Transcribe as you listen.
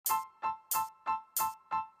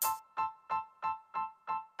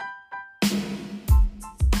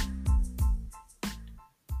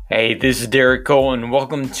Hey, this is Derek Cole, and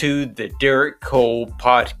welcome to the Derek Cole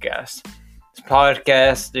Podcast. This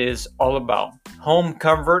podcast is all about home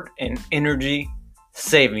comfort and energy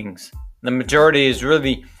savings. The majority is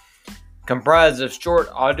really comprised of short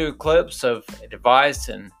audio clips of advice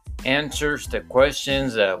and answers to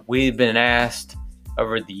questions that we've been asked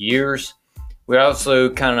over the years. We also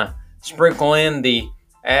kind of sprinkle in the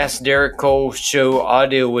Ask Derek Cole show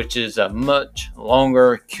audio, which is a much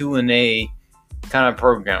longer Q&A kind of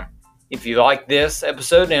program. If you like this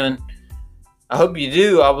episode, and I hope you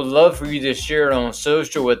do, I would love for you to share it on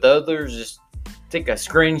social with others. Just take a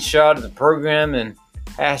screenshot of the program and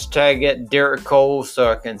hashtag it Derek Cole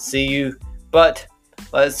so I can see you. But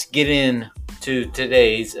let's get into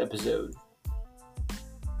today's episode.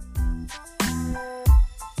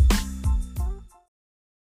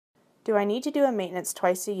 Do I need to do a maintenance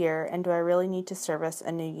twice a year, and do I really need to service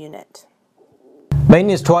a new unit?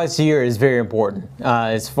 Maintenance twice a year is very important.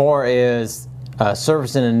 As far as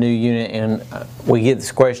servicing a new unit, and we get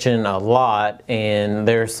this question a lot, and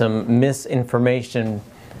there's some misinformation,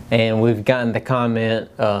 and we've gotten the comment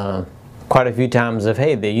quite a few times of,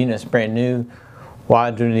 hey, the unit's brand new, why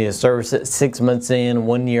do I need to service it 6 months in,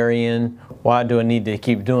 1 year in, why do I need to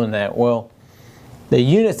keep doing that? Well, the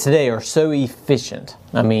units today are so efficient.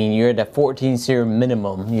 I mean, you're at a 14 SEER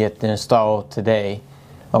minimum you have to install today,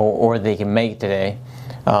 or they can make today,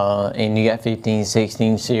 and you got 15,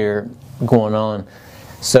 16 SEER going on.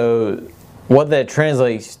 So what that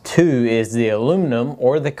translates to is the aluminum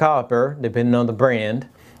or the copper, depending on the brand,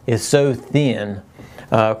 is so thin.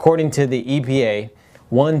 According to the EPA,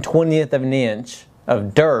 1/20th of an inch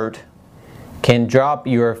of dirt can drop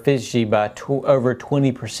your efficiency by over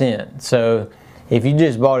 20%. So if you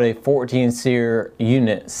just bought a 14 SEER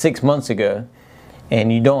unit 6 months ago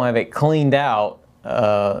and you don't have it cleaned out,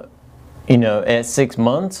 at 6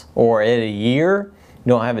 months or at a year, you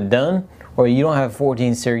don't have it done, or you don't have a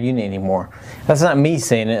 14 SEER unit anymore. That's not me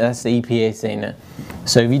saying it, that's the EPA saying it.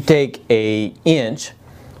 So if you take an inch,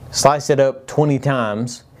 slice it up 20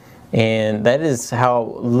 times, and that is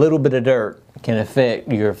how little bit of dirt can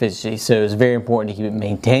affect your efficiency. So it's very important to keep it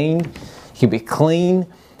maintained, keep it clean,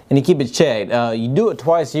 and to keep it checked. You do it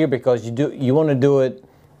twice a year because you want to do it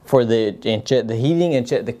and check the heating and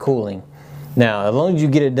check the cooling. Now, as long as you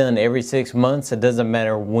get it done every 6 months, it doesn't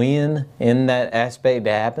matter when in that aspect it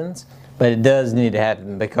happens, but it does need to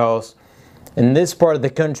happen, because in this part of the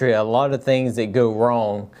country, a lot of things that go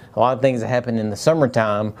wrong, a lot of things that happen in the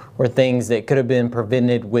summertime were things that could have been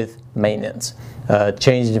prevented with maintenance.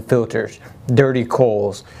 Changing filters, dirty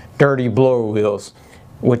coils, dirty blower wheels,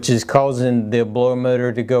 which is causing the blower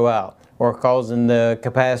motor to go out or causing the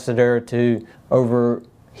capacitor to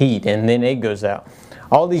overheat and then it goes out.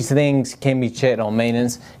 All these things can be checked on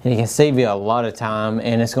maintenance, and it can save you a lot of time,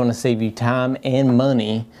 and it's going to save you time and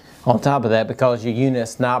money on top of that, because your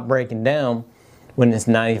unit's not breaking down when it's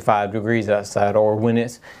 95 degrees outside or when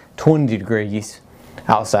it's 20 degrees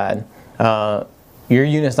outside. Your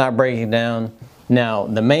unit's not breaking down. Now,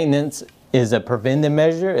 the maintenance is a preventive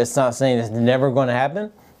measure. It's not saying it's never going to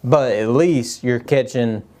happen, but at least you're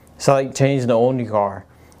catching. It's like changing the oil in your car.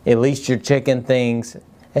 At least you're checking things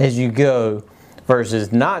as you go,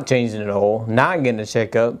 versus not changing the oil, not getting a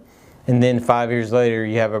checkup, and then 5 years later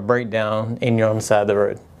you have a breakdown and you're on the side of the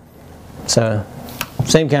road. So,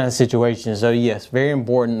 same kind of situation. So yes, very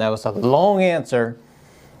important. That was a long answer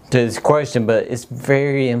to this question, but it's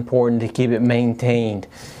very important to keep it maintained.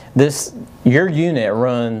 Your unit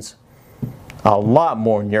runs a lot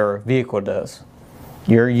more than your vehicle does.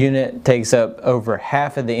 Your unit takes up over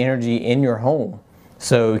half of the energy in your home.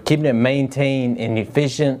 So keeping it maintained and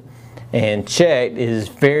efficient and checked is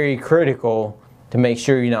very critical to make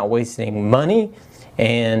sure you're not wasting money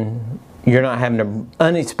and you're not having an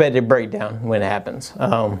unexpected breakdown when it happens.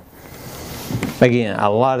 Again, a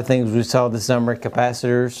lot of things we saw this summer,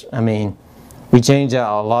 capacitors. I mean, we changed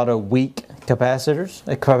out a lot of weak capacitors.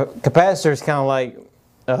 A capacitor is kind of like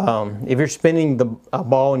if you're spinning a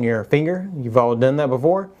ball in your finger. You've all done that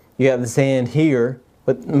before. You have this hand here,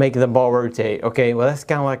 but making the ball rotate. Okay, well that's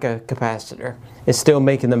kind of like a capacitor. It's still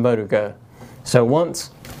making the motor go. So once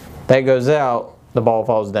that goes out, the ball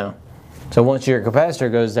falls down. So once your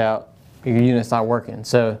capacitor goes out, your unit's not working.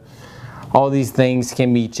 So all these things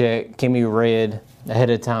can be checked, can be read ahead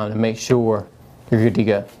of time to make sure you're good to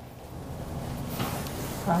go.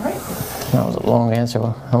 All right. That was a long answer.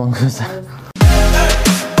 How long was that?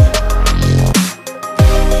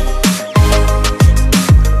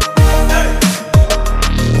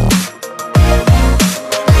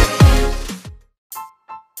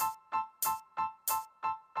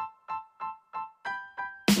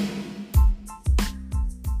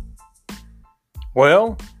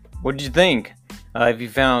 Well, What did you think? If you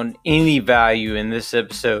found any value in this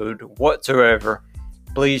episode whatsoever,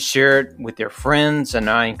 please share it with your friends, and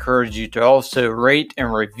I encourage you to also rate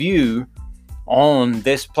and review on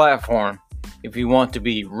this platform. If you want to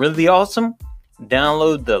be really awesome,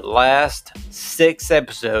 download the last 6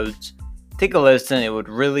 episodes. Take a listen. It would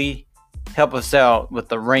really help us out with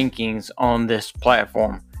the rankings on this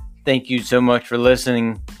platform. Thank you so much for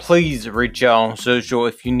listening. Please reach out on social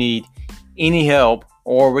if you need any help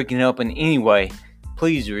or we can help in any way.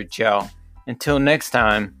 Please reach out. Until next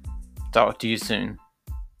time, talk to you soon.